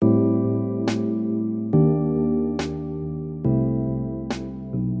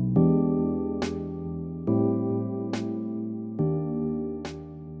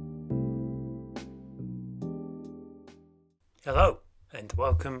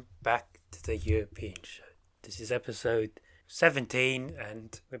welcome back to the European Show. This is episode 17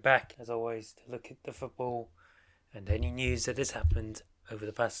 and we're back as always to look at the football and any news that has happened over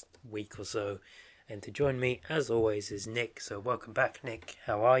the past week or so. And to join me as always is Nick. So welcome back, Nick.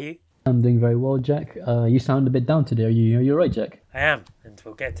 How are you? I'm doing very well, Jack. You sound a bit down today. You're right, Jack? I am, and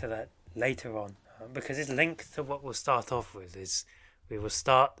we'll get to that later on because it's linked to what we'll start off with. We will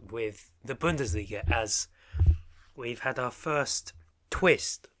start with the Bundesliga as we've had our first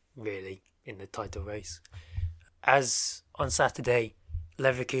twist, really, in the title race. As on Saturday,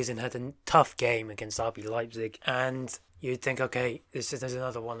 Leverkusen had a tough game against RB Leipzig, and you'd think, okay, this is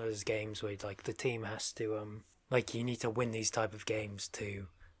another one of those games where like the team has to, you need to win these type of games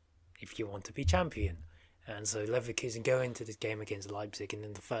if you want to be champion. And so Leverkusen go into this game against Leipzig, and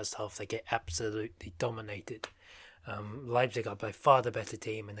in the first half they get absolutely dominated. Leipzig are by far the better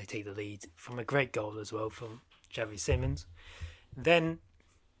team, and they take the lead from a great goal as well from Xavi Simons. Then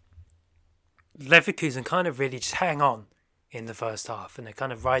Leverkusen kind of really just hang on in the first half, and they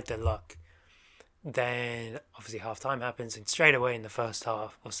kind of ride their luck. Then obviously half time happens, and straight away in the first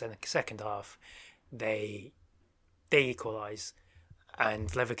half or second half they equalise, and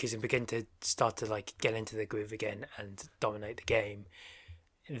Leverkusen begin to start to get into the groove again and dominate the game.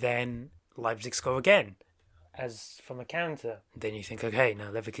 Then Leipzig score again as from a counter. Then you think, okay, now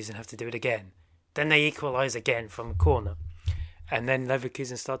Leverkusen have to do it again. Then they equalise again from a corner. And then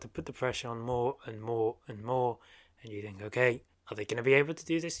Leverkusen start to put the pressure on more and more and more. And you think, okay, are they going to be able to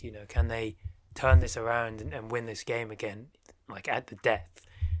do this? Can they turn this around and win this game again, at the death?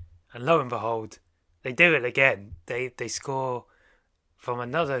 And lo and behold, they do it again. They score from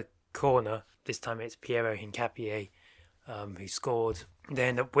another corner. This time it's Piero Hincapié who scored. They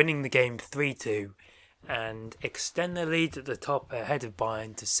end up winning the game 3-2 and extend their lead at the top ahead of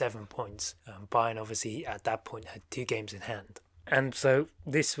Bayern to 7 points. Bayern obviously at that point had 2 games in hand. And so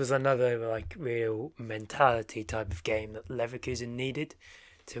this was another real mentality type of game that Leverkusen needed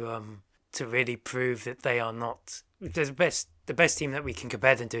to really prove that they are not the best team that we can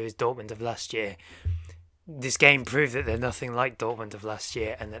compare them to is Dortmund of last year. This game proved that they're nothing like Dortmund of last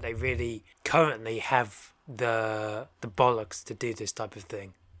year, and that they really currently have the bollocks to do this type of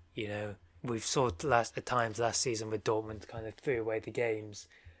thing. We've saw at times last season with Dortmund kind of threw away the games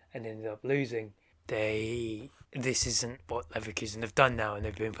and ended up losing. This isn't what Leverkusen have done now, and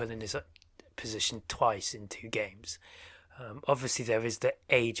they've been put in this position twice in 2 games. Obviously, there is the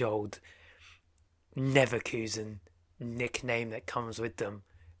age-old Neverkusen nickname that comes with them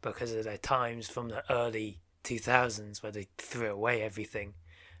because of their times from the early 2000s where they threw away everything.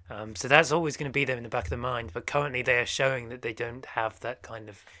 So that's always going to be there in the back of the mind. But currently, they are showing that they don't have that kind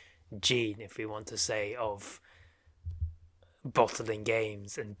of gene, if we want to say, of bottling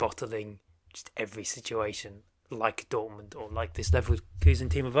games and bottling just every situation like Dortmund or like this Leverkusen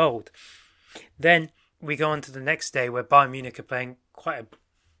team of old. Then we go on to the next day where Bayern Munich are playing quite a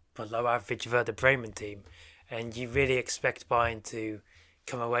below average Werder Bremen team, and you really expect Bayern to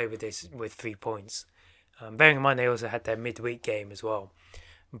come away with this with 3 points. Bearing in mind they also had their midweek game as well.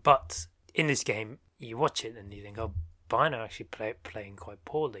 But in this game, you watch it and you think, oh, Bayern are actually playing quite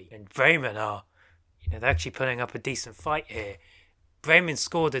poorly, and Bremen are, they're actually putting up a decent fight here. Bremen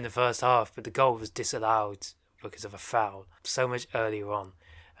scored in the first half, but the goal was disallowed because of a foul so much earlier on.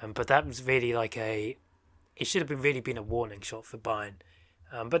 But that was really it should have really been a warning shot for Bayern.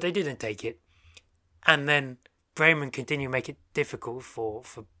 But they didn't take it. And then Bremen continue to make it difficult for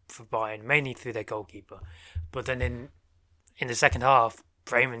Bayern, mainly through their goalkeeper. But then in the second half,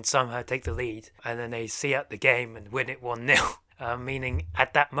 Bremen somehow take the lead, and then they see out the game and win it 1-0. Meaning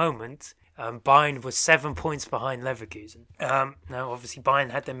at that moment, Bayern was 7 points behind Leverkusen. Now, obviously,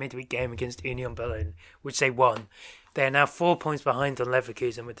 Bayern had their midweek game against Union Berlin, which they won. They are now 4 points behind on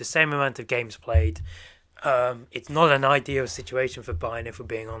Leverkusen with the same amount of games played. It's not an ideal situation for Bayern, if we're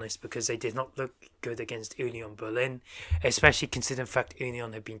being honest, because they did not look good against Union Berlin, especially considering the fact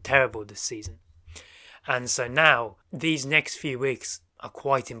Union have been terrible this season. And so now, these next few weeks are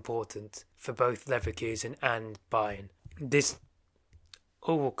quite important for both Leverkusen and Bayern. This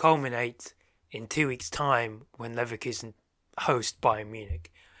all will culminate in 2 weeks' time when Leverkusen host Bayern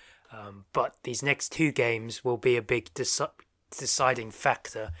Munich. But these next 2 games will be a big deciding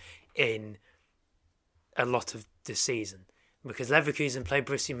factor in a lot of the season, because Leverkusen play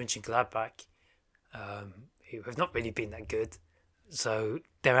Borussia Mönchengladbach, who have not really been that good. So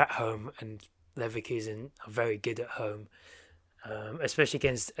they're at home, and Leverkusen are very good at home, especially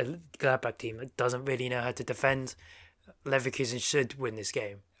against a Gladbach team that doesn't really know how to defend. Leverkusen should win this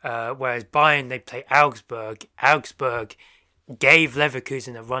game. Whereas Bayern, they play Augsburg. Augsburg gave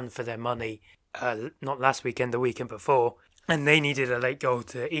Leverkusen a run for their money, not last weekend, the weekend before. and they needed a late goal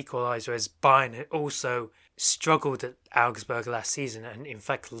to equalise, whereas Bayern had also struggled at Augsburg last season and in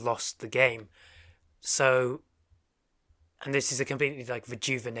fact lost the game. So, and this is a completely like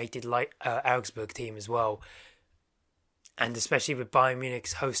rejuvenated Augsburg team as well, and especially with Bayern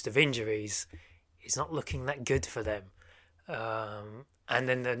Munich's host of injuries, it's not looking that good for them. And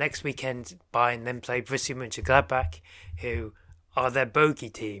then the next weekend, Bayern then play Borussia Mönchengladbach, who are their bogey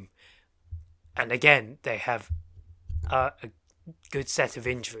team. And again, they have a good set of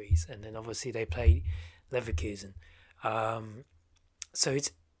injuries. And then obviously they play Leverkusen. So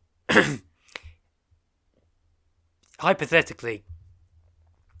it's hypothetically,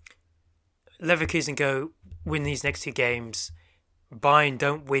 Leverkusen go win these next two games. Bayern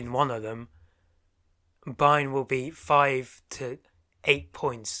don't win one of them. Bayern will be 5 to 8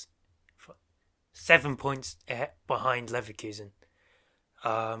 points, 7 points behind Leverkusen,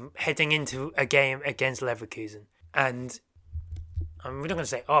 heading into a game against Leverkusen. And we're not going to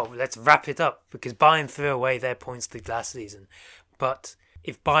say, oh, let's wrap it up, because Bayern threw away their points lead last season. But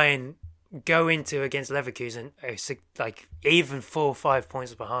if Bayern go into against Leverkusen like even 4 or 5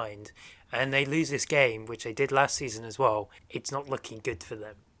 points behind, and they lose this game, which they did last season as well, it's not looking good for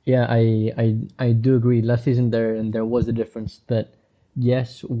them. Yeah, I do agree. Last season there was a difference that,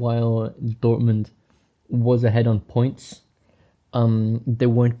 yes, while Dortmund was ahead on points, they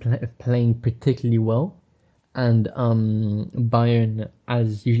weren't playing particularly well, and Bayern,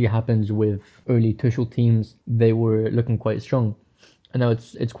 as usually happens with early Tuchel teams, they were looking quite strong, and now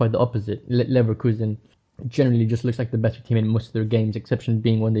it's quite the opposite. Leverkusen generally just looks like the better team in most of their games, exception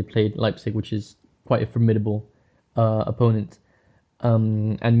being when they played Leipzig, which is quite a formidable opponent.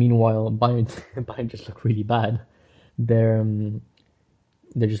 And meanwhile, Bayern just look really bad. They're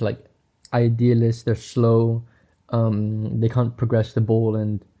just like idealists. They're slow. They can't progress the ball,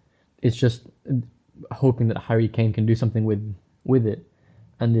 and it's just hoping that Harry Kane can do something with it.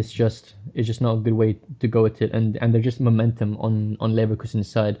 And it's just not a good way to go at it. And they're just momentum on Leverkusen's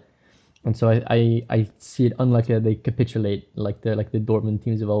side. And so I see it unlikely that they capitulate like the Dortmund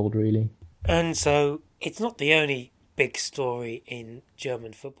teams of old, really. And so it's not the only big story in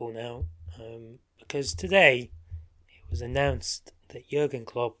German football now, because today it was announced that Jürgen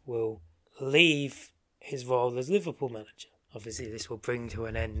Klopp will leave his role as Liverpool manager. Obviously, this will bring to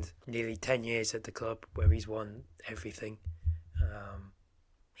an end nearly 10 years at the club where he's won everything.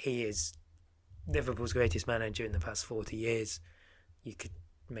 He is Liverpool's greatest manager in the past 40 years. You could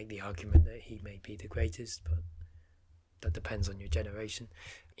make the argument that he may be the greatest, but that depends on your generation.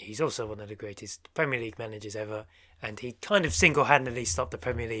 He's also one of the greatest Premier League managers ever, and he kind of single-handedly stopped the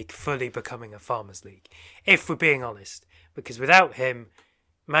Premier League fully becoming a farmers' league, if we're being honest, because without him,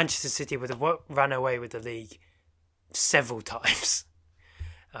 Manchester City would have run away with the league several times.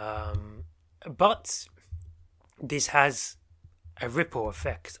 But this has a ripple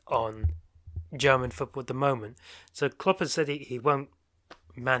effect on German football at the moment. So Klopp has said he won't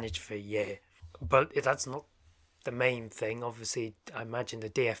manage for a year, but that's not the main thing. Obviously, I imagine the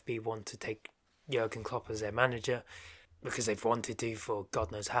DFB want to take Jürgen Klopp as their manager because they've wanted to for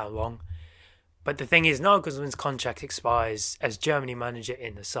God knows how long. But the thing is, Nagelsmann's contract expires as Germany manager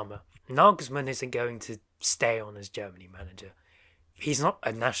in the summer. Nagelsmann isn't going to stay on as Germany manager. He's not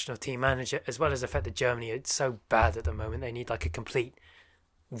a national team manager, as well as the fact that Germany is so bad at the moment. They need like a complete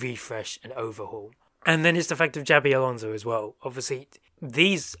refresh and overhaul. And then it's the fact of Xabi Alonso as well. Obviously,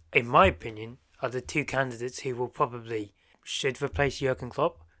 these, in my opinion, are the two candidates who will probably should replace Jürgen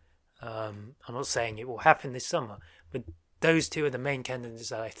Klopp. I'm not saying it will happen this summer, but those two are the main candidates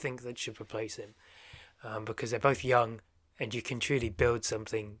that I think that should replace him, because they're both young and you can truly build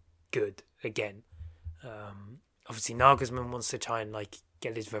something good again. Obviously, Nagelsmann wants to try and like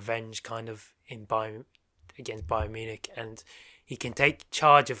get his revenge kind of against Bayern Munich, and he can take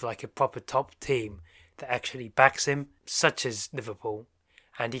charge of like a proper top team that actually backs him, such as Liverpool,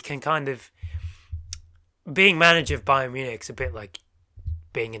 and he can kind of being manager of Bayern Munich is a bit like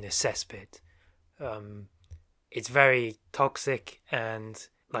being in a cesspit. It's very toxic and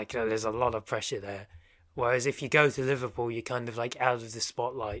like there's a lot of pressure there. Whereas if you go to Liverpool, you're kind of like out of the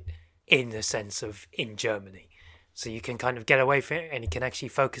spotlight in the sense of in Germany. So you can kind of get away from it and he can actually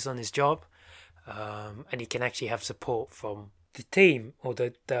focus on his job, and he can actually have support from the team or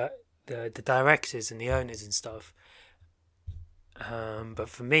the directors and the owners and stuff. But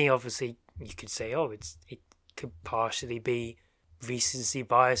for me, obviously, you could say, it could partially be recency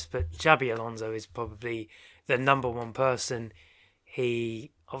bias, but Xabi Alonso is probably the number one person.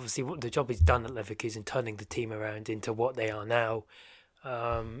 He obviously, the job he's done at Leverkusen, turning the team around into what they are now,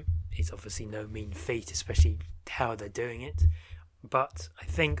 it's obviously no mean feat, especially how they're doing it. But I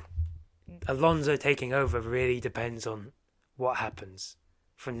think Alonso taking over really depends on what happens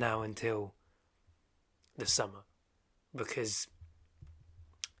from now until the summer, because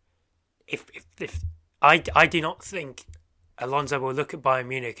if I do not think Alonso will look at Bayern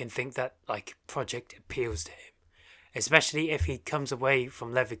Munich and think that like project appeals to him, especially if he comes away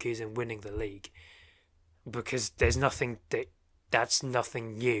from Leverkusen winning the league, because there's that's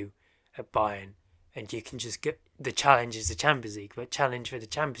nothing new at Bayern, and you can just get the challenge is the Champions League, but challenge for the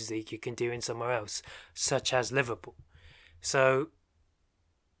Champions League you can do in somewhere else, such as Liverpool. So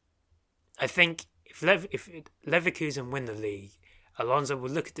I think if Leverkusen win the league, Alonso will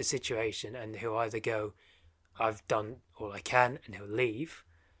look at the situation and he'll either go, I've done all I can, and he'll leave,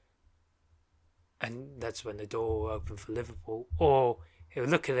 and that's when the door will open for Liverpool, or he'll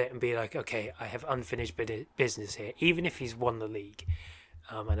look at it and be like, okay, I have unfinished business here, even if he's won the league.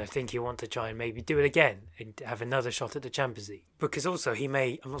 And I think he'll want to try and maybe do it again and have another shot at the Champions League. Because also I'm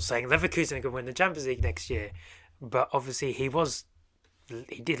not saying Leverkusen are going to win the Champions League next year, but obviously he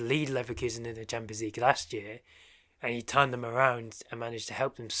did lead Leverkusen in the Champions League last year, and he turned them around and managed to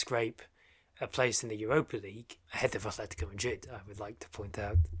help them scrape a place in the Europa League ahead of Atletico Madrid, I would like to point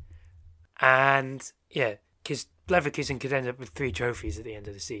out. And yeah, because Leverkusen could end up with 3 trophies at the end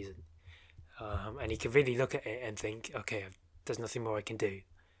of the season. And he could really look at it and think, okay, there's nothing more I can do.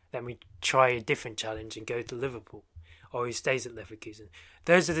 Let me try a different challenge and go to Liverpool. Or he stays at Leverkusen.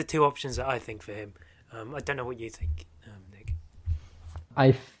 Those are the 2 options that I think for him. I don't know what you think, Nick.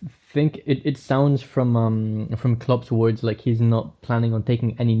 I think it sounds from Klopp's words like he's not planning on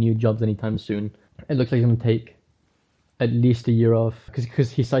taking any new jobs anytime soon. It looks like he's going to take at least a year off,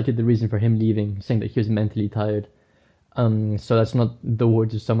 because he cited the reason for him leaving, saying that he was mentally tired. So that's not the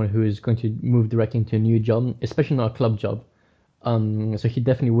words of someone who is going to move directly into a new job, especially not a club job. So he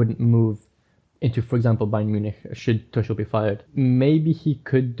definitely wouldn't move into, for example, Bayern Munich should Tuchel be fired. Maybe he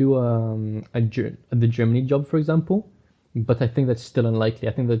could do the Germany job, for example, but I think that's still unlikely.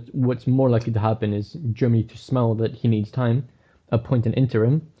 I think that what's more likely to happen is Germany to smell that he needs time, appoint an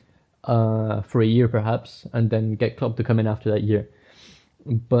interim for a year perhaps, and then get Klopp to come in after that year.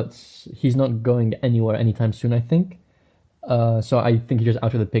 But he's not going anywhere anytime soon, I think. So I think he's just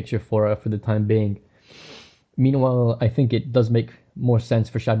out of the picture for the time being. Meanwhile, I think it does make more sense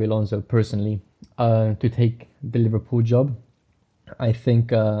for Xabi Alonso personally to take the Liverpool job. I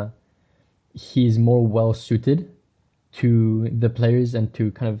think he's more well suited to the players and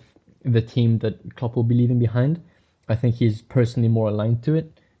to kind of the team that Klopp will be leaving behind. I think he's personally more aligned to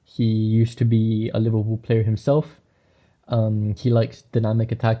it. He used to be a Liverpool player himself. He likes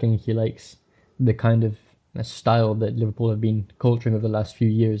dynamic attacking. He likes the kind of style that Liverpool have been culturing over the last few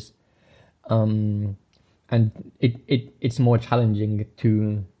years. And it's more challenging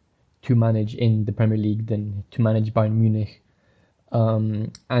to manage in the Premier League than to manage Bayern Munich.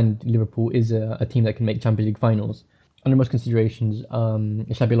 And Liverpool is a team that can make Champions League finals. Under most considerations,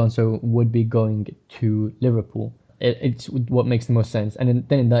 Xabi Alonso would be going to Liverpool. It's what makes the most sense. And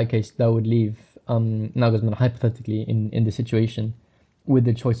then in that case, that would leave Nagelsmann hypothetically in the situation with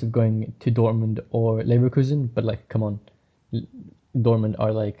the choice of going to Dortmund or Leverkusen. But like, come on, Dortmund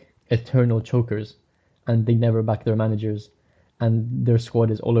are like eternal chokers, and they never back their managers, and their squad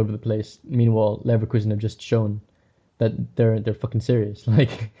is all over the place. Meanwhile, Leverkusen have just shown that they're fucking serious.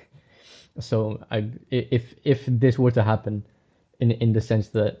 Like, so if this were to happen, in the sense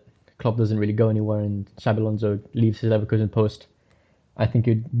that Klopp doesn't really go anywhere and Xabi Alonso leaves his Leverkusen post, I think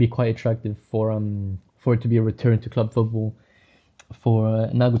it'd be quite attractive for it to be a return to club football for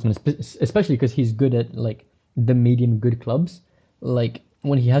Nagelsmann, especially because he's good at like the medium good clubs. Like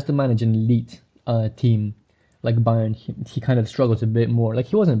when he has to manage an elite team like Bayern, he kind of struggles a bit more. Like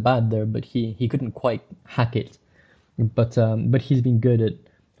he wasn't bad there, but he couldn't quite hack it. But he's been good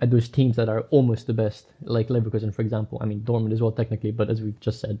at those teams that are almost the best, like Leverkusen, for example. I mean, Dortmund as well, technically, but as we've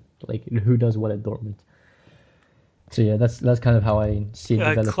just said, like, who does what at Dortmund? So yeah, that's kind of how I see it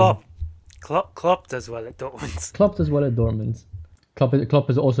developing. Klopp does well at Dortmund. Klopp does well at Dortmund. Klopp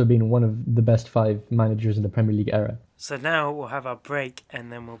has also been one of the best 5 managers in the Premier League era. So now we'll have our break,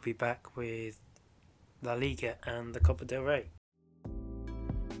 and then we'll be back with La Liga and the Copa del Rey.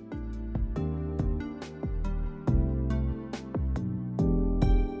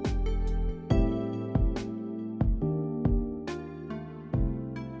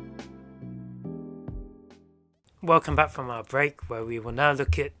 Welcome back from our break, where we will now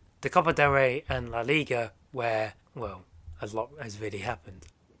look at the Copa del Rey and La Liga, where, well, a lot has really happened.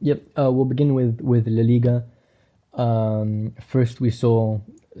 Yep, we'll begin with La Liga. First, we saw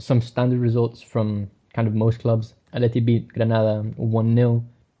some standard results from kind of most clubs. Atleti beat Granada 1-0,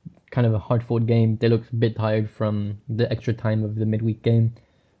 kind of a hard-fought game. They looked a bit tired from the extra time of the midweek game,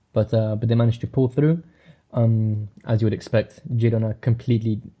 but they managed to pull through. As you would expect, Girona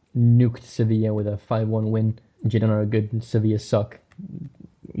completely nuked Sevilla with a 5-1 win. Girona are good, Sevilla suck.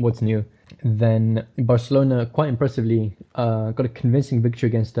 What's new? Then Barcelona, quite impressively, got a convincing victory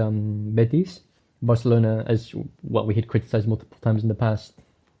against Betis. Barcelona, as what we had criticized multiple times in the past,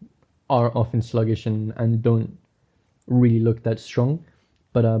 are often sluggish and don't really look that strong.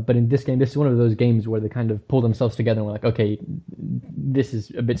 But in this game, this is one of those games where they kind of pull themselves together and were like, okay, this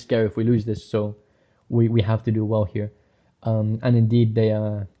is a bit scary if we lose this, so we have to do well here. And indeed, they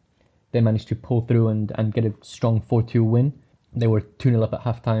managed to pull through and get a strong 4-2 win. They were 2-0 up at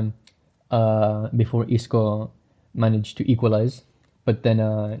halftime before Isco managed to equalize. But then,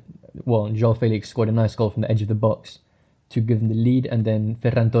 João Felix scored a nice goal from the edge of the box to give them the lead, and then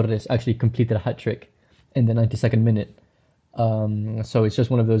Ferran Torres actually completed a hat-trick in the 92nd minute. So it's just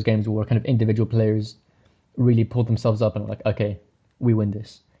one of those games where kind of individual players really pulled themselves up and were like, okay, we win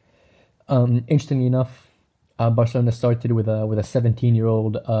this. Interestingly enough, Barcelona started with a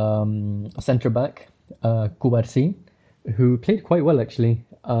 17-year-old centre back, Cubarsí, who played quite well actually.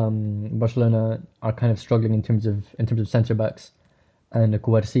 Barcelona are kind of struggling in terms of centre backs, and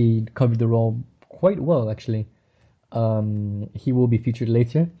Cubarsí covered the role quite well actually. He will be featured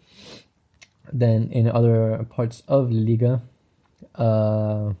later. Then in other parts of LaLiga,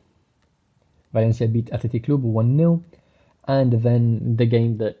 Valencia beat Athletic Club 1-0. And then the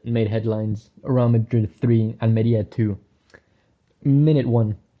game that made headlines, Real Madrid 3, Almeria 2. Minute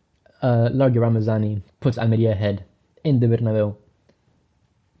 1, Largi Ramazani puts Almeria ahead in the Bernabeu.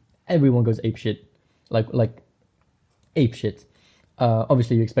 Everyone goes apeshit. Like apeshit.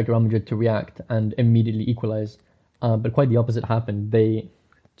 Obviously you expect Real Madrid to react and immediately equalize. But quite the opposite happened. They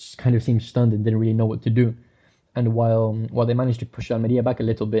just kind of seemed stunned and didn't really know what to do. And while they managed to push Almeria back a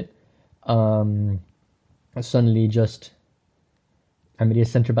little bit, suddenly just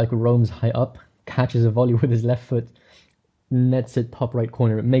Almeria's centre-back roams high up, catches a volley with his left foot, nets it top right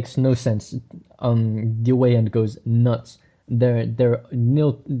corner. It makes no sense. The away end goes nuts. They're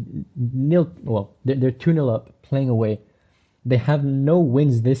 2-0 up, playing away. They have no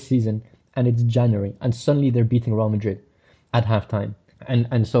wins this season, and it's January, and suddenly they're beating Real Madrid at halftime.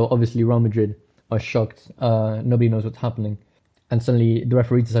 And so obviously Real Madrid are shocked. Nobody knows what's happening. And suddenly the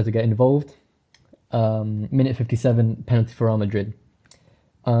referee decides to get involved. Minute 57, penalty for Real Madrid.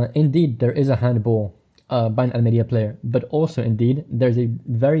 Indeed, there is a handball by an Almeria player, but also indeed there's a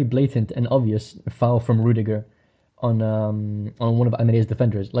very blatant and obvious foul from Rudiger on one of Almeria's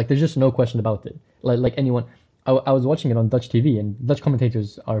defenders. Like, there's just no question about it. Like anyone, I was watching it on Dutch TV, and Dutch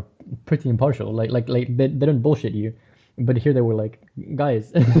commentators are pretty impartial. Like they don't bullshit you. But here they were like,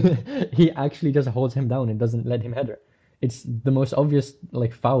 guys, he actually just holds him down and doesn't let him header. It's the most obvious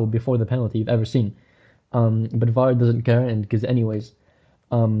like foul before the penalty you've ever seen. But VAR doesn't care and gives it anyways.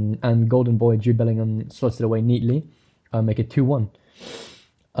 And Golden Boy Jude Bellingham slots it away neatly, make it 2-1.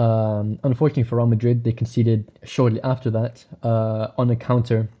 Unfortunately for Real Madrid, they conceded shortly after that on a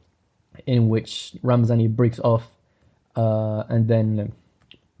counter in which Ramazani breaks off and then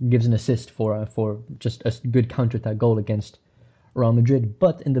gives an assist for just a good counter-attack goal against Real Madrid.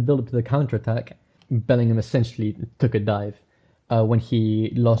 But in the build-up to the counter-attack, Bellingham essentially took a dive when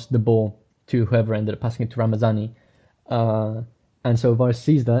he lost the ball to whoever ended up passing it to Ramazani. And so VAR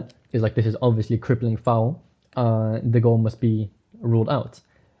sees that, is like, this is obviously crippling foul. The goal must be ruled out.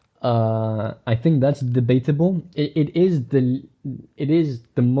 I think that's debatable. It is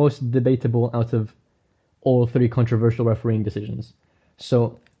the most debatable out of all three controversial refereeing decisions.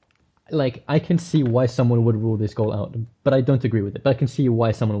 So, like, I can see why someone would rule this goal out, but I don't agree with it. But I can see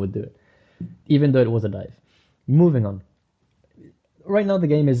why someone would do it, even though it was a dive. Moving on. Right now, the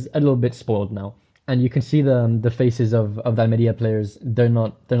game is a little bit spoiled now, and you can see the faces of the Almeria players. They're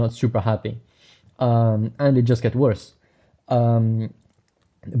not super happy, and it just gets worse. The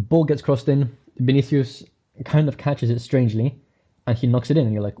ball gets crossed in. Vinicius kind of catches it strangely, and he knocks it in.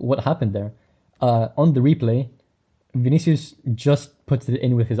 And you're like, what happened there? On the replay, Vinicius just puts it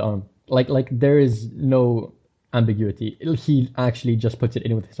in with his arm. Like there is no ambiguity. He actually just puts it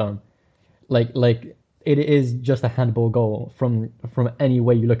in with his arm. Like it is just a handball goal from any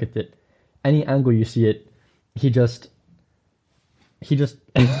way you look at it. Any angle you see it, he just he just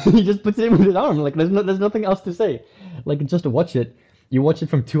puts it in with his arm. Like there's nothing else to say. Like, just to watch it, you watch it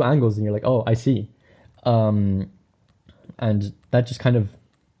from two angles and you're like, oh, I see. And that just kind of,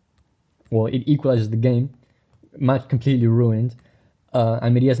 well, it equalizes the game. Match completely ruined.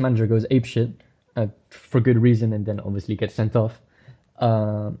 Almeria's manager goes apeshit for good reason, and then obviously gets sent off.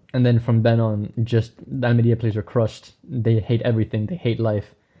 And then from then on, just the Almeria players are crushed. They hate everything. They hate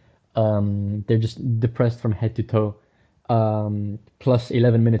life. They're just depressed from head to toe. plus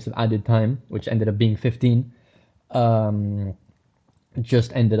 11 minutes of added time, which ended up being 15, um,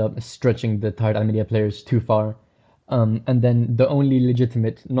 just ended up stretching the tired Almeria players too far. And then the only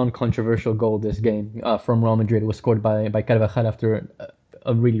legitimate, non-controversial goal this game from Real Madrid was scored by Carvajal after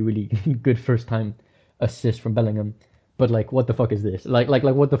a really, really good first time assist from Bellingham. But like, what the fuck is this? Like,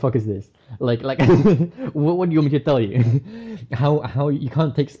 what the fuck is this? Like, what do you want me to tell you? How you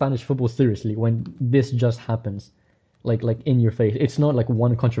can't take Spanish football seriously when this just happens, like in your face. It's not like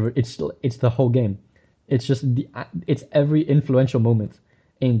one controversy. It's the whole game. It's just it's every influential moment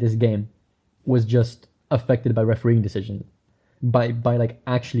in this game was just affected by refereeing decision, by like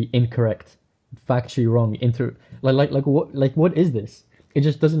actually incorrect, factually wrong what is this? It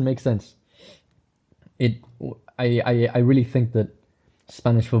just doesn't make sense. It I really think that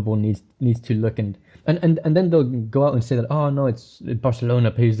Spanish football needs to look and then they'll go out and say that, oh no, it's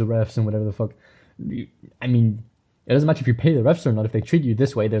Barcelona pays the refs and whatever the fuck. I mean, it doesn't matter if you pay the refs or not. If they treat you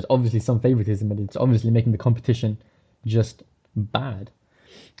this way, there's obviously some favoritism, and it's obviously making the competition just bad.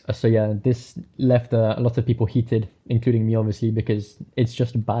 So yeah, this left lots of people heated, including me, obviously, because it's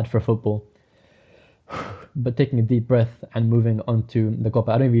just bad for football. But taking a deep breath and moving on to the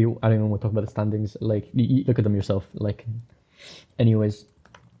Copa, I don't even want to talk about the standings. Like, you look at them yourself. Like, anyways,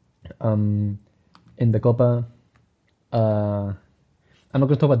 in the Copa, I'm not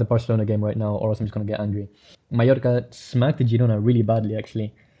going to talk about the Barcelona game right now, or else I'm just going to get angry. Mallorca smacked Girona really badly,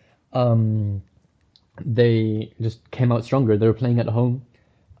 actually. They just came out stronger. They were playing at home,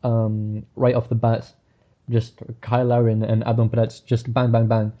 right off the bat. Just Kyle Larin and Abdon Prats just bang, bang,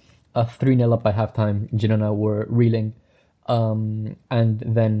 bang. 3-0 up by halftime. Girona were reeling. And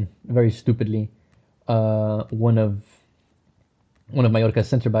then, very stupidly, one of Mallorca's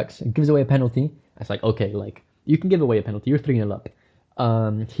centre backs gives away a penalty. It's like, okay, like, you can give away a penalty. You're 3-0 up.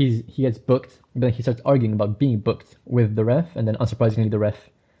 He gets booked, but then he starts arguing about being booked with the ref, and then unsurprisingly, the ref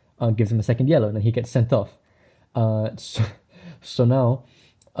gives him a second yellow, and then he gets sent off. So now,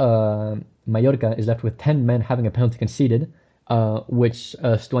 Mallorca is left with 10 men having a penalty conceded, which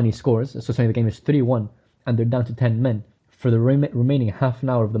Stuani scores. So suddenly the game is 3-1, and they're down to 10 men for the remaining half an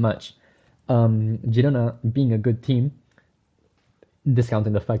hour of the match. Girona, being a good team,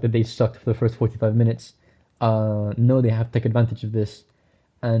 discounting the fact that they sucked for the first 45 minutes, know they have to take advantage of this,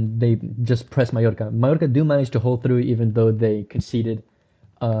 and they just press Mallorca. Mallorca do manage to hold through, even though they conceded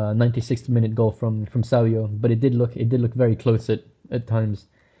a 96th minute goal from Savio, but it did look very close at times.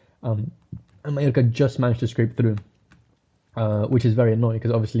 And Mallorca just managed to scrape through, which is very annoying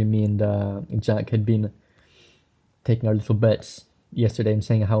because obviously me and Jack had been taking our little bets yesterday and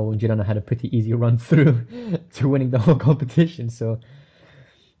saying how Girona had a pretty easy run through to winning the whole competition. So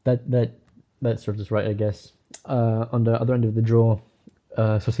that serves us right, I guess. On the other end of the draw,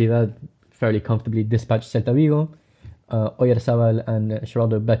 Sociedad fairly comfortably dispatched Celta Vigo. Oyarzabal and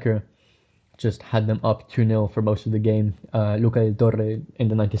Geraldo Becker just had them up 2-0 for most of the game. Luca del Torre in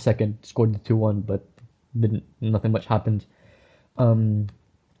the 92nd scored the 2-1, but nothing much happened.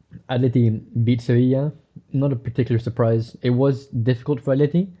 Atleti beat Sevilla. Not a particular surprise. It was difficult for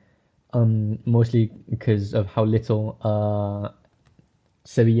Atleti, mostly because of how little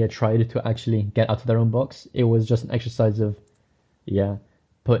Sevilla tried to actually get out of their own box. It was just an exercise of,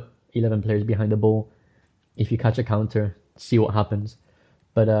 put 11 players behind the ball. If you catch a counter, see what happens.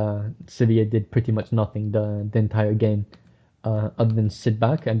 But Sevilla did pretty much nothing the entire game, other than sit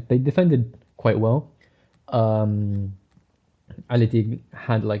back, and they defended quite well. Atleti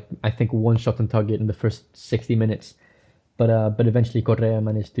had I think one shot on target in the first 60 minutes, but eventually Correa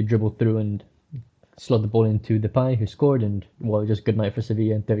managed to dribble through and slot the ball into Depay, who scored, and just good night for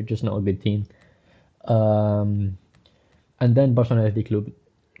Sevilla. They're just not a good team. And then Barcelona Athletic Club.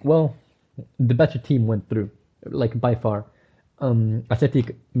 Well, the better team went through, by far.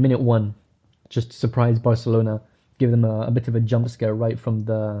 Athletic minute 1 just surprised Barcelona, give them a bit of a jump scare right from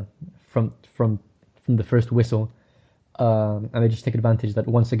the first whistle. And they just take advantage that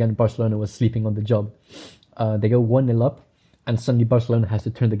once again Barcelona was sleeping on the job. They go 1-0 up, and suddenly Barcelona has to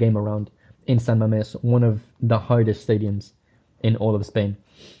turn the game around in San Mamés, one of the hardest stadiums in all of Spain.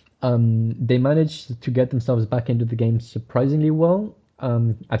 They managed to get themselves back into the game surprisingly well.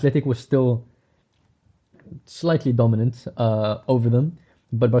 Athletic was still slightly dominant over them,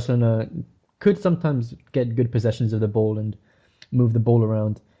 but Barcelona could sometimes get good possessions of the ball and move the ball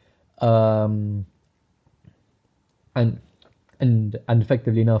around. And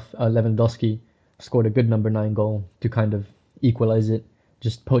effectively enough, Lewandowski scored a good number 9 goal to kind of equalize it,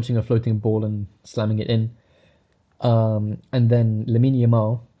 just poaching a floating ball and slamming it in. And then Lamine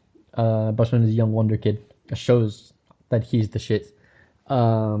Yamal, Barcelona's young wonder kid, shows that he's the shit,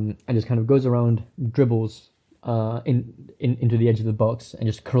 and just kind of goes around, dribbles into the edge of the box and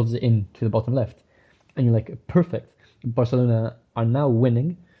just curls it in to the bottom left. And you're like, perfect. Barcelona are now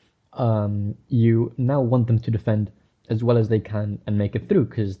winning. You now want them to defend as well as they can and make it through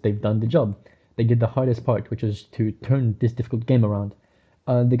because they've done the job. They did the hardest part, which was to turn this difficult game around.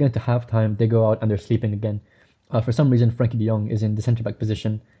 They get into halftime, they go out and they're sleeping again. For some reason, Frankie de Jong is in the centre back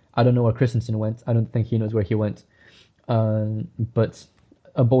position. I don't know where Christensen went. I don't think he knows where he went. But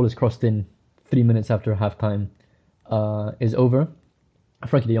a ball is crossed in 3 minutes after halftime is over.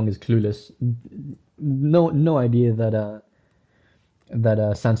 Frankie de Jong is clueless. No idea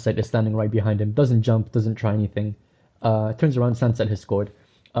that Sunset is standing right behind him. Doesn't jump, doesn't try anything. Turns around, Sunset has scored.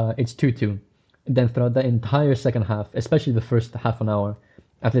 It's 2-2. Then throughout the entire second half, especially the first half an hour,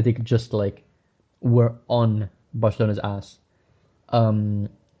 Athletic just like were on Barcelona's ass.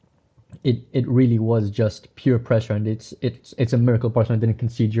 It really was just pure pressure, and it's a miracle Barcelona didn't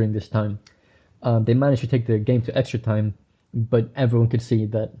concede during this time. They managed to take the game to extra time, but everyone could see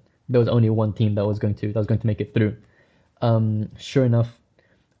that there was only one team that was going to make it through. Sure enough,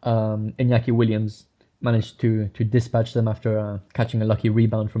 Iñaki Williams managed to dispatch them after catching a lucky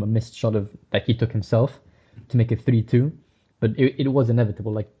rebound from a missed shot that he took himself to make it 3-2. But it was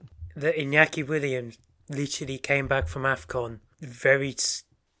inevitable. Like the Iñaki Williams literally came back from AFCON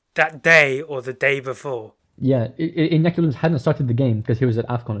that day or the day before. Yeah, Iñaki Williams hadn't started the game because he was at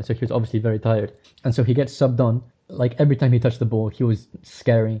AFCON, so he was obviously very tired. And so he gets subbed on. Like every time he touched the ball, he was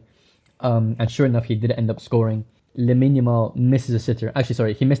scary. And sure enough, he did end up scoring. Lamine Yamal misses a sitter. Actually,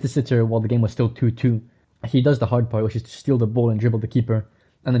 sorry, he missed the sitter while the game was still 2-2. He does the hard part, which is to steal the ball and dribble the keeper,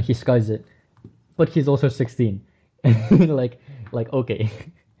 and then he skies it. But he's also 16. like okay.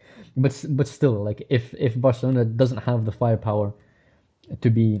 But still, like if Barcelona doesn't have the firepower to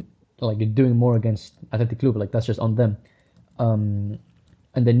be like doing more against Athletic Club, like that's just on them. And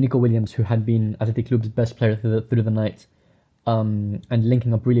then Nico Williams, who had been Athletic Club's best player through the night, and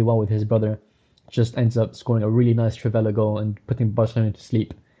linking up really well with his brother, just ends up scoring a really nice Trivela goal and putting Barcelona to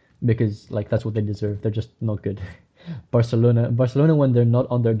sleep, because like that's what they deserve. They're just not good. Barcelona when they're not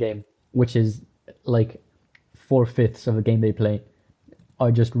on their game, which is like 4/5 of the game they play,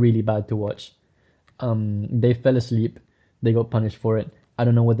 are just really bad to watch. They fell asleep. They got punished for it. I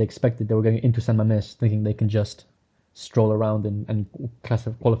don't know what they expected. They were going into San Mamés thinking they can just stroll around and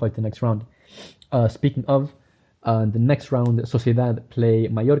qualify to the next round. Speaking of, the next round, Sociedad play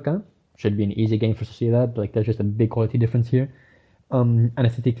Mallorca. Should be an easy game for Sociedad. Like there's just a big quality difference here. And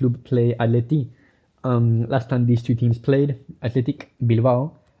Athletic Club play Atleti. Last time these two teams played, Athletic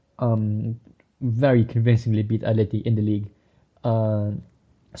Bilbao very convincingly beat Atleti in the league.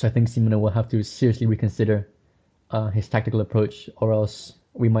 So I think Simone will have to seriously reconsider his tactical approach, or else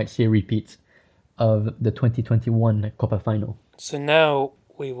we might see a repeat of the 2021 Copa final. So now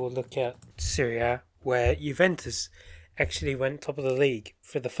we will look at Serie A, where Juventus actually went top of the league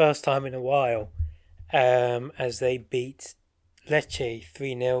for the first time in a while, as they beat Lecce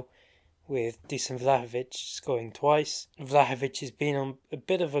 3-0 with Dusan Vlahovic scoring twice. Vlahovic has been on a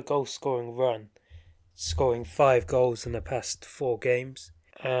bit of a goal-scoring run, scoring 5 goals in the past 4 games.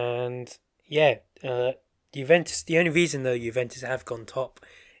 And yeah, Juventus, the only reason though Juventus have gone top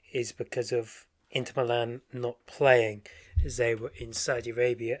is because of Inter Milan not playing, as they were in Saudi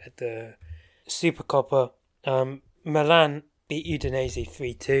Arabia at the Supercoppa. Milan beat Udinese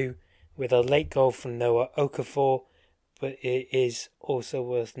 3-2 with a late goal from Noah Okafor, but it is also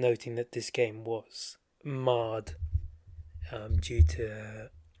worth noting that this game was marred due to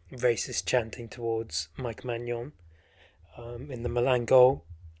racist chanting towards Mike Maignan in the Milan goal.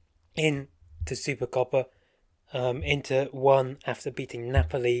 In the Supercoppa, Inter won after beating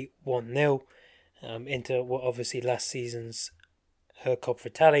Napoli 1-0. Inter were obviously last season's Coppa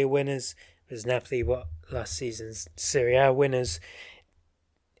Italia winners, whereas Napoli were last season's Serie A winners.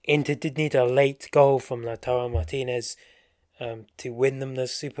 Inter did need a late goal from Lautaro Martinez to win them the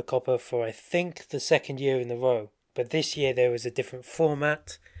Supercoppa for I think the second year in a row. But this year there was a different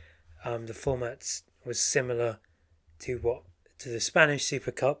format. The format was similar to the Spanish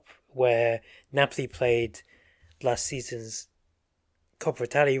Super Cup, where Napoli played last season's Coppa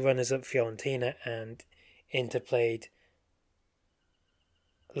Italia runners-up Fiorentina, and Inter played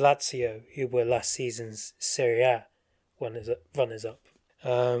Lazio, who were last season's Serie A runners-up.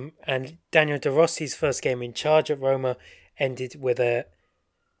 And Daniel De Rossi's first game in charge at Roma ended with a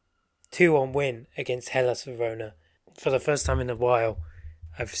 2-1 win against Hellas Verona. For the first time in a while,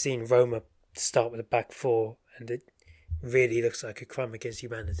 I've seen Roma start with a back four, and it really looks like a crime against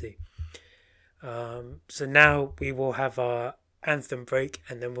humanity. So now we will have our anthem break,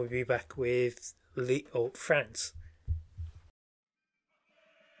 and then we'll be back with France.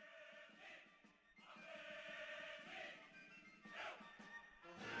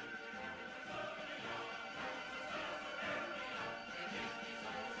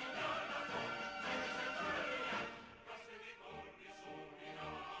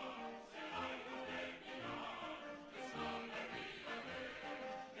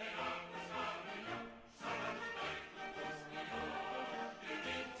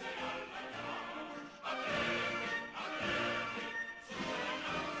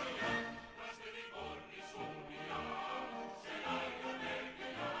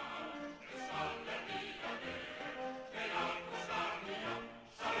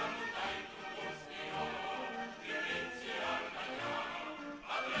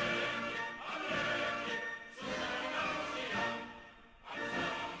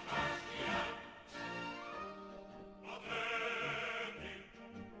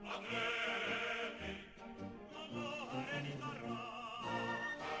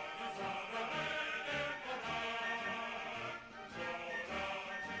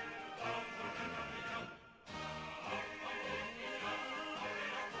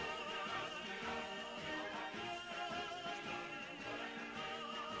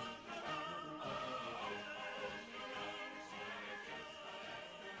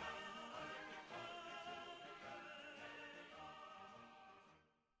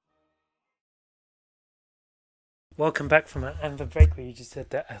 Welcome back from an anthem break where you just said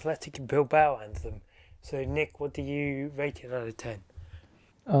the Athletic Bilbao anthem. So, Nick, what do you rate it out of 10?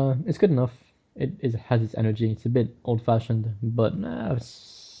 It's good enough. It has its energy. It's a bit old-fashioned, but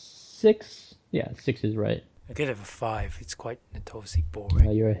 6. Yeah, 6 is right. I give it a 5. It's quite notoriously boring.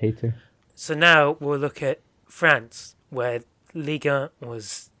 You're a hater. So now we'll look at France, where Liga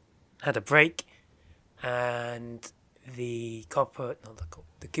had a break, and the Coupe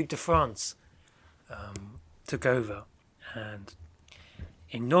de France took over, and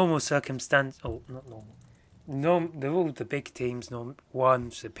in normal circumstances, not normal, they're all the big teams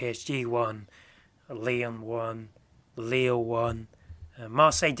won. So PSG won, Lyon won, Lille won.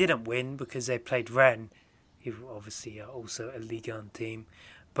 Marseille didn't win because they played Rennes, who obviously are also a Ligue 1 team.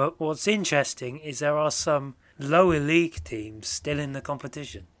 But what's interesting is there are some lower league teams still in the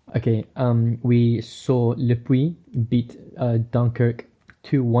competition. Okay, we saw Le Puy beat Dunkirk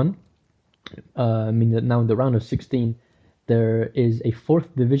 2-1. Meaning that now in the round of 16, there is a 4th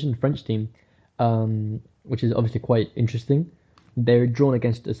division French team, which is obviously quite interesting. They're drawn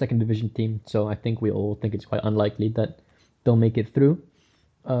against a 2nd division team, so I think we all think it's quite unlikely that they'll make it through.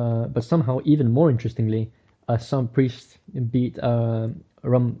 But somehow, even more interestingly, Saint-Priest beat Romorantin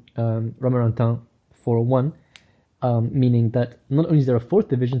 4-1, meaning that not only is there a 4th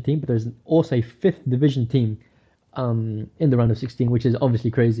division team, but there's also a 5th division team in the round of 16, which is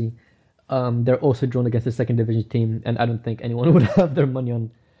obviously crazy. They're also drawn against a 2nd division team, and I don't think anyone would have their money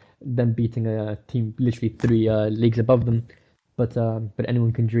on them beating a team literally 3 leagues above them. But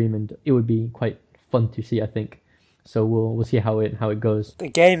anyone can dream, and it would be quite fun to see, I think. So we'll see how it goes. The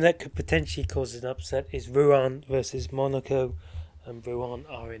game that could potentially cause an upset is Rouen versus Monaco, and Rouen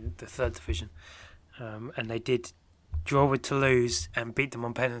are in the 3rd division, and they did draw with Toulouse and beat them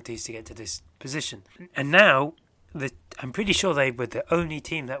on penalties to get to this position. And now, I'm pretty sure they were the only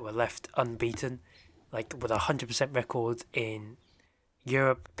team that were left unbeaten, like with a 100% record in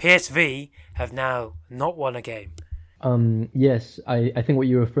Europe. PSV have now not won a game. Yes, I think what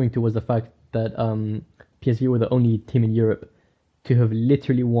you're referring to was the fact that PSV were the only team in Europe to have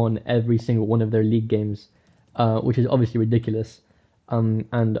literally won every single one of their league games, which is obviously ridiculous.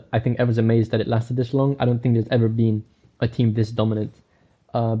 And I think everyone's amazed that it lasted this long. I don't think there's ever been a team this dominant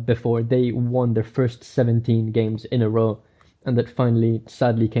before. They won their first 17 games in a row, and that finally,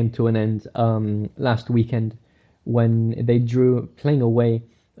 sadly, came to an end last weekend when they drew, playing away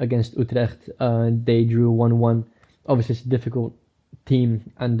against Utrecht. They drew 1-1. Obviously, it's a difficult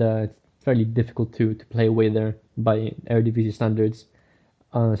team, and it's fairly difficult to play away there by Eredivisie standards.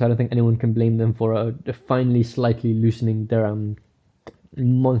 So I don't think anyone can blame them for finally slightly loosening their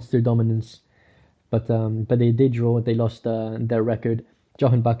monster dominance. But they did draw. They lost their record.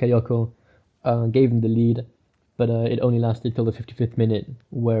 Johan Bakayoko gave them the lead, but it only lasted till the 55th minute,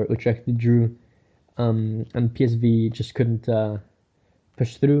 where Utrecht drew, and PSV just couldn't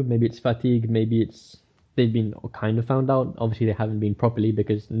push through. Maybe it's fatigue. Maybe they've been kind of found out. Obviously, they haven't been properly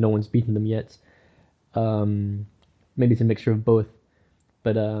because no one's beaten them yet. Maybe it's a mixture of both.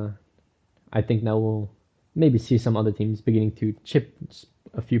 But I think now we'll maybe see some other teams beginning to chip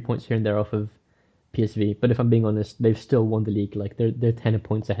a few points here and there off of PSV. But if I'm being honest, they've still won the league. Like they're 10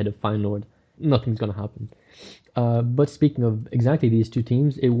 points ahead of Feyenoord. Nothing's gonna happen. But speaking of exactly these two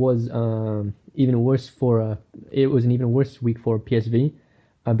teams, it was an even worse week for PSV.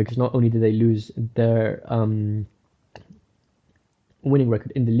 Because not only did they lose their winning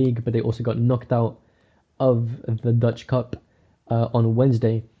record in the league, but they also got knocked out of the Dutch Cup on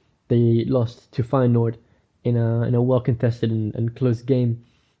Wednesday. They lost to Feyenoord in a well-contested and close game.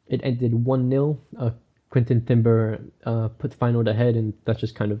 It ended 1-0. Quentin Timber put Feyenoord ahead, and that's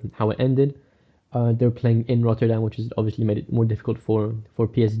just kind of how it ended. They were playing in Rotterdam, which has obviously made it more difficult for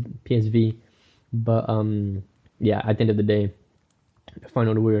PSV. But yeah, at the end of the day,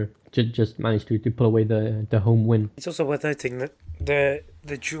 Feyenoord were just managed to pull away the home win. It's also worth noting that the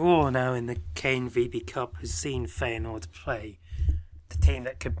draw now in the KNVB Cup has seen Feyenoord play the team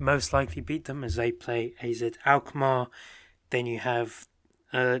that could most likely beat them, as they play AZ Alkmaar. Then you have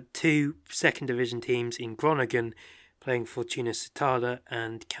 2 second division teams in Groningen playing Fortuna Sittard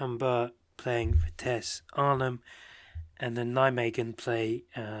and Cambuur playing Vitesse Arnhem, and then Nijmegen play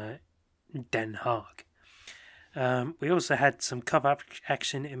Den Haag. We also had some cup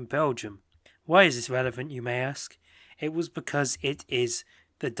action in Belgium. Why is this relevant, you may ask? It was because it is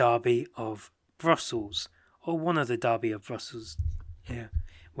the Derby of Brussels, or one of the Derby of Brussels,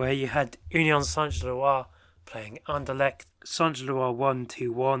 where you had Union Saint-Gilloise playing Anderlecht. Saint-Gilloise won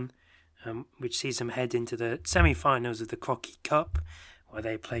 2-1, which sees them head into the semi-finals of the Crocky Cup, where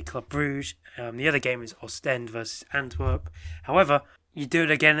they play Club Brugge. The other game is Ostend versus Antwerp. However, you do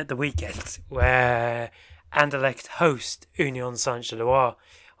it again at the weekend, where Anderlecht host Union Saint-Gilloise.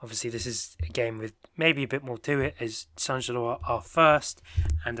 Obviously, this is a game with maybe a bit more to it, as Saint-Gilloise are first,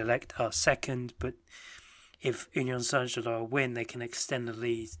 Anderlecht are second, but if Union Saint-Gilloise win, they can extend the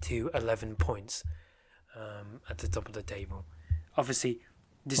lead to 11 points at the top of the table. Obviously,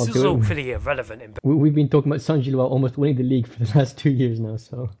 this is all pretty irrelevant. We've been talking about Saint-Gilloise almost winning the league for the last 2 years now,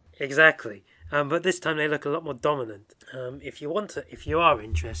 so... Exactly. But this time they look a lot more dominant. If you are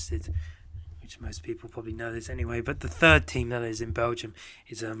interested, which most people probably know this anyway, but the third team that is in Belgium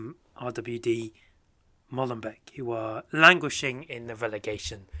is RWD Molenbeek, who are languishing in the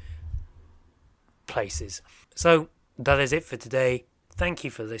relegation places. So that is it for today. Thank you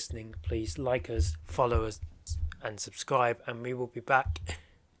for listening. Please like us, follow us, and subscribe, and we will be back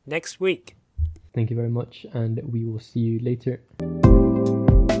next week. Thank you very much, and we will see you later.